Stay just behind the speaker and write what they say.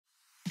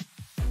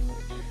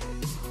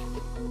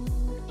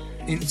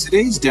In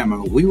today's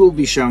demo, we will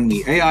be showing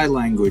the AI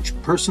Language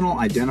Personal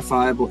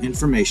Identifiable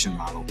Information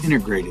Model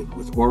integrated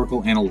with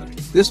Oracle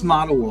Analytics. This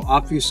model will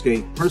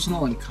obfuscate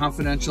personal and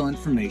confidential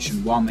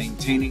information while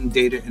maintaining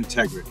data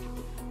integrity.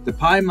 The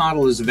PI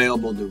model is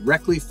available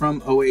directly from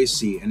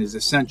OAC and is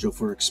essential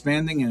for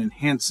expanding and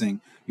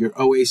enhancing your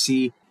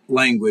OAC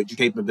language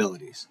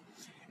capabilities.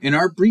 In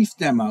our brief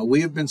demo,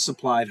 we have been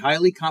supplied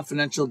highly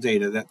confidential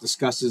data that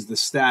discusses the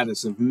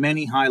status of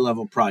many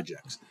high-level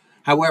projects.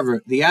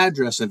 However, the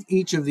address of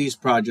each of these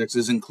projects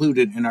is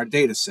included in our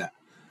dataset.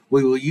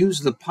 We will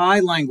use the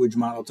PI language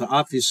model to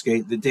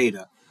obfuscate the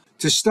data.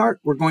 To start,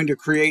 we're going to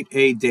create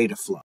a data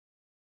flow.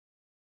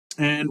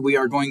 And we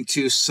are going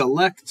to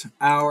select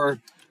our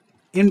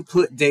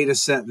input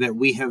dataset that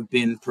we have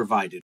been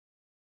provided.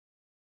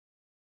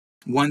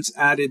 Once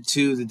added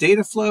to the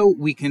data flow,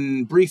 we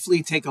can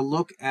briefly take a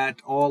look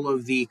at all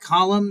of the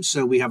columns.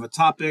 So we have a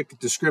topic,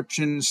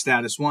 description,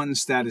 status 1,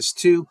 status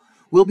 2.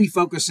 We'll be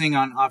focusing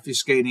on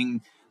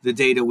obfuscating the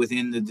data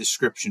within the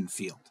description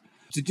field.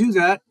 To do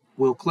that,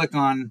 we'll click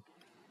on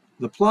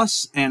the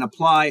plus and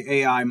apply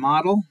AI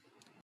model.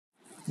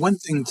 One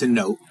thing to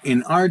note,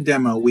 in our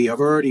demo, we have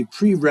already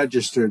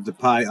pre-registered the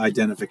PI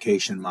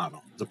identification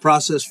model. The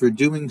process for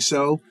doing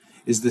so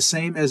is the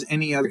same as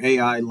any other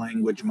AI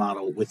language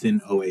model within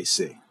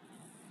OAC.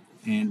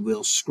 And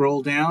we'll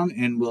scroll down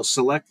and we'll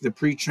select the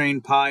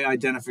pre-trained PI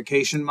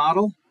identification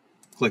model,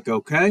 click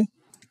OK.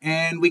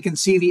 And we can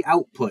see the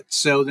output.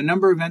 So the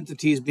number of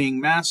entities being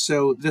masked,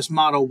 so this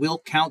model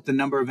will count the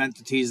number of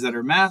entities that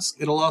are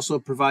masked. It'll also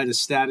provide a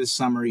status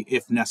summary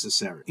if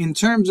necessary. In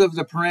terms of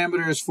the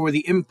parameters for the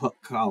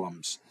input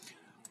columns,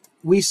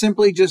 we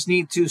simply just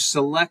need to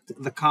select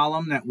the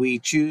column that we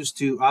choose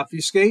to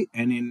obfuscate.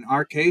 And in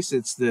our case,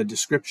 it's the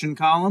description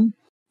column.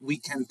 We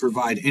can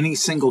provide any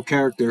single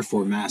character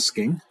for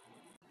masking.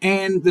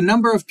 And the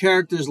number of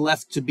characters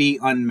left to be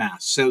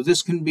unmasked. So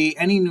this can be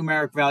any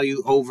numeric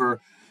value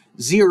over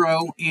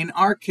 0. In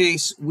our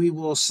case, we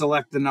will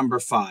select the number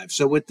 5.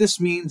 So what this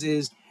means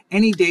is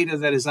any data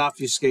that is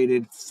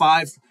obfuscated,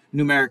 5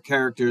 numeric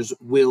characters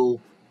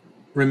will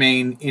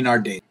remain in our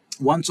data.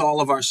 Once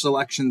all of our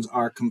selections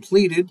are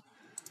completed,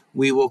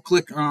 we will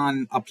click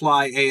on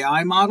Apply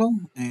AI Model,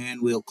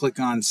 and we'll click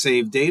on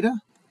Save Data,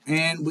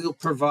 and we'll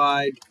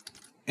provide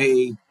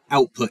a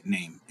output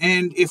name.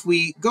 And if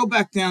we go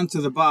back down to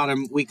the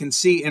bottom, we can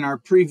see in our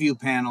preview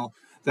panel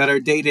that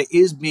our data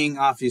is being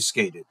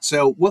obfuscated.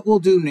 So what we'll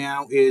do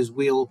now is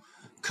we'll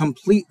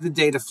complete the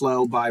data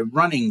flow by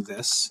running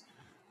this.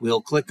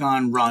 We'll click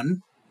on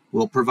Run,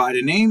 we'll provide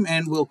a name,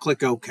 and we'll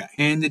click OK.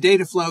 And the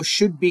data flow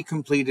should be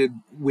completed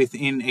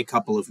within a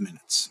couple of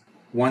minutes.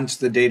 Once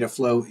the data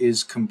flow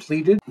is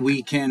completed,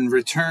 we can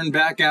return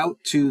back out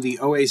to the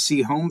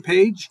OAC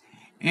homepage,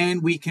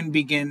 and we can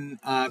begin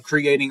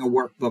creating a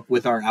workbook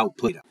with our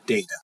output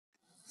data.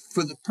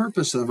 For the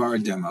purpose of our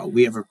demo,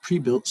 we have a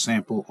pre-built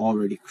sample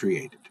already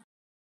created.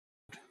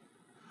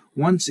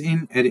 Once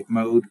in edit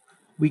mode,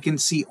 we can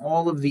see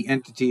all of the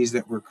entities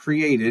that were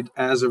created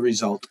as a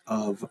result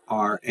of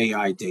our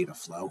AI data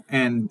flow,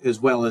 and as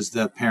well as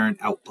the parent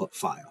output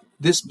file.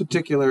 This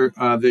particular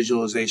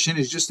visualization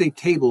is just a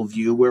table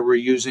view where we're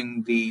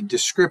using the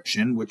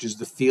description, which is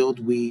the field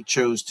we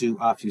chose to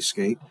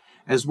obfuscate,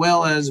 as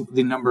well as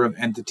the number of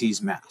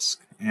entities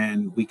masked.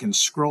 And we can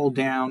scroll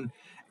down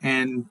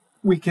and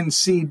we can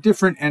see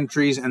different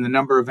entries and the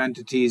number of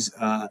entities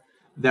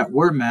that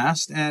were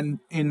masked. And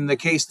in the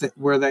case that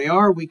where they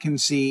are, we can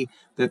see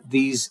that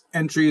these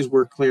entries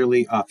were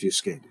clearly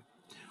obfuscated.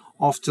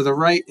 Off to the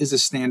right is a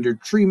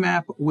standard tree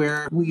map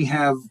where we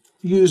have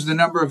used the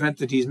number of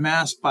entities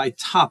masked by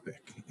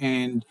topic.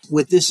 And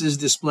what this is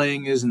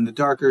displaying is in the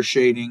darker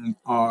shading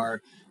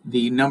are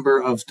the number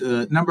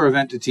of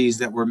entities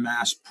that were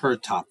masked per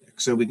topic.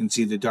 So we can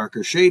see the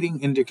darker shading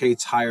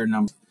indicates higher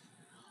numbers.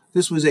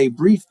 This was a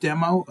brief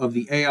demo of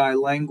the AI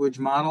language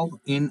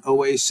model in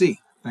OAC.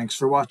 Thanks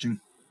for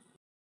watching.